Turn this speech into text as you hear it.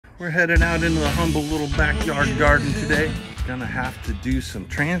We're headed out into the humble little backyard garden today. Gonna have to do some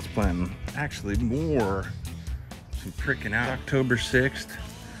transplanting, actually more, some pricking out. October 6th,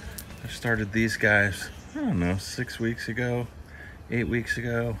 I started these guys, I don't know, 6 weeks ago, 8 weeks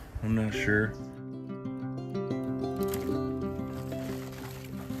ago, I'm not sure.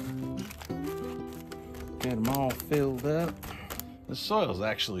 Get them all filled up. The soil's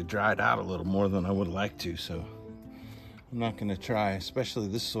actually dried out a little more than I would like to, so I'm not gonna try, especially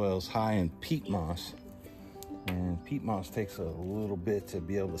this soil's high in peat moss. And peat moss takes a little bit to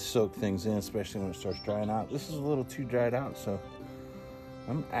be able to soak things in, especially when it starts drying out. This is a little too dried out, so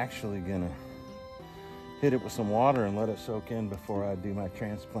I'm actually gonna hit it with some water and let it soak in before I do my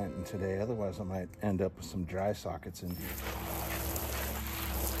transplanting today. Otherwise, I might end up with some dry sockets in here.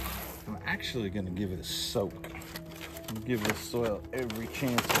 I'm actually gonna give it a soak. Give this soil every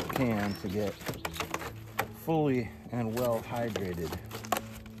chance it can to get fully and well hydrated.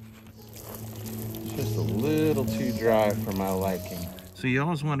 It's just a little too dry for my liking. So you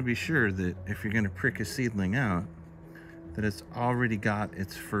always want to be sure that if you're going to prick a seedling out, that it's already got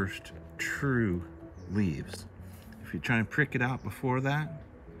its first true leaves. If you try and prick it out before that,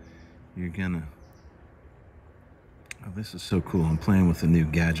 you're gonna... Oh, this is so cool. I'm playing with a new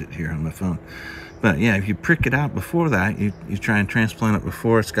gadget here on my phone. But yeah, if you prick it out before that, you try and transplant it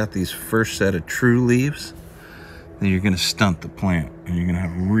before it's got these first set of true leaves, then you're gonna stunt the plant and you're gonna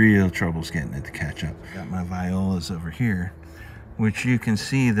have real troubles getting it to catch up. Got my violas over here, which you can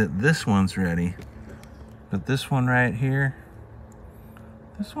see that this one's ready, but this one right here,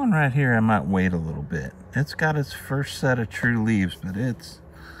 I might wait a little bit. It's got its first set of true leaves, but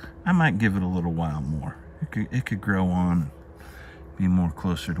I might give it a little while more. It could grow on, be more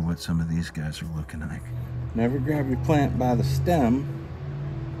closer to what some of these guys are looking like. Never grab your plant by the stem.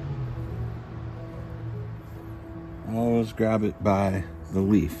 Always grab it by the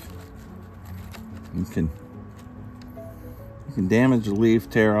leaf. You can damage a leaf,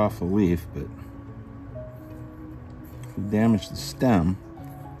 tear off a leaf, but if you damage the stem,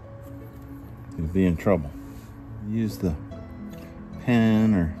 you'll be in trouble. Use the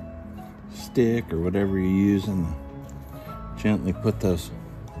pen or stick or whatever you're using to gently put those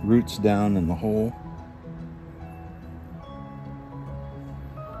roots down in the hole.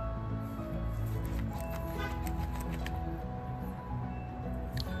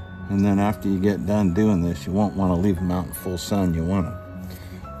 And then after you get done doing this, you won't want to leave them out in full sun. You want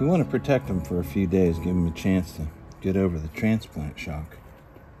to protect them for a few days, give them a chance to get over the transplant shock.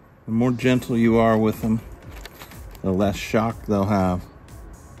 The more gentle you are with them, the less shock they'll have.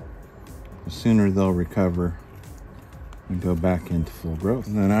 The sooner they'll recover and go back into full growth.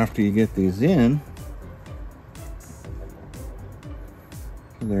 And then after you get these in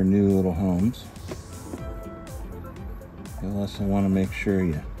to their new little homes, you'll also want to make sure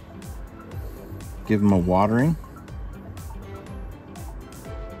you give them a watering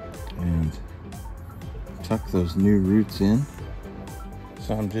and tuck those new roots in.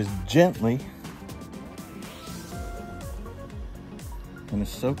 So I'm just gently gonna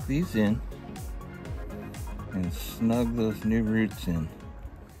soak these in and snug those new roots in.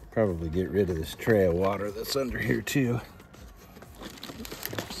 Probably get rid of this tray of water that's under here too.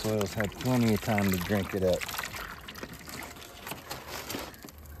 Soil's had plenty of time to drink it up.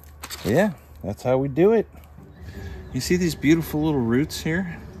 But yeah, that's how we do it. You see these beautiful little roots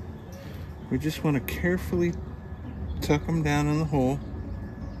here? We just want to carefully tuck them down in the hole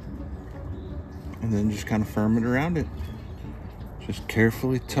and then just kind of firm it around it. Just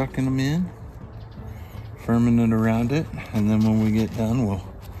carefully tucking them in, firming it around it, and then when we get done,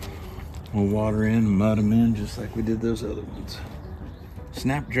 we'll water in, mud them in, just like we did those other ones.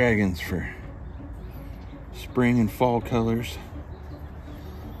 Snapdragons for spring and fall colors.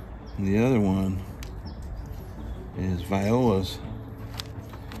 And the other one is Violas,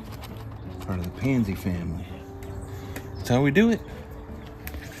 part of the pansy family. That's how we do it.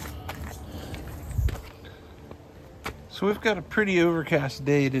 So we've got a pretty overcast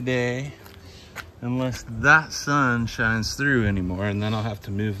day today, unless that sun shines through anymore, and then I'll have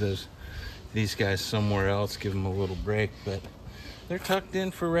to move these guys somewhere else, give them a little break, but they're tucked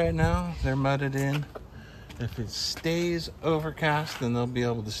in for right now. They're mudded in. If it stays overcast, then they'll be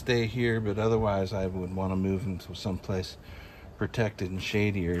able to stay here, but otherwise I would want to move them to someplace protected and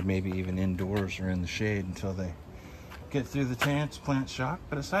shady, or maybe even indoors or in the shade until they get through the transplant shock.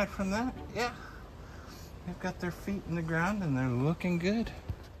 But aside from that, yeah, they've got their feet in the ground and they're looking good.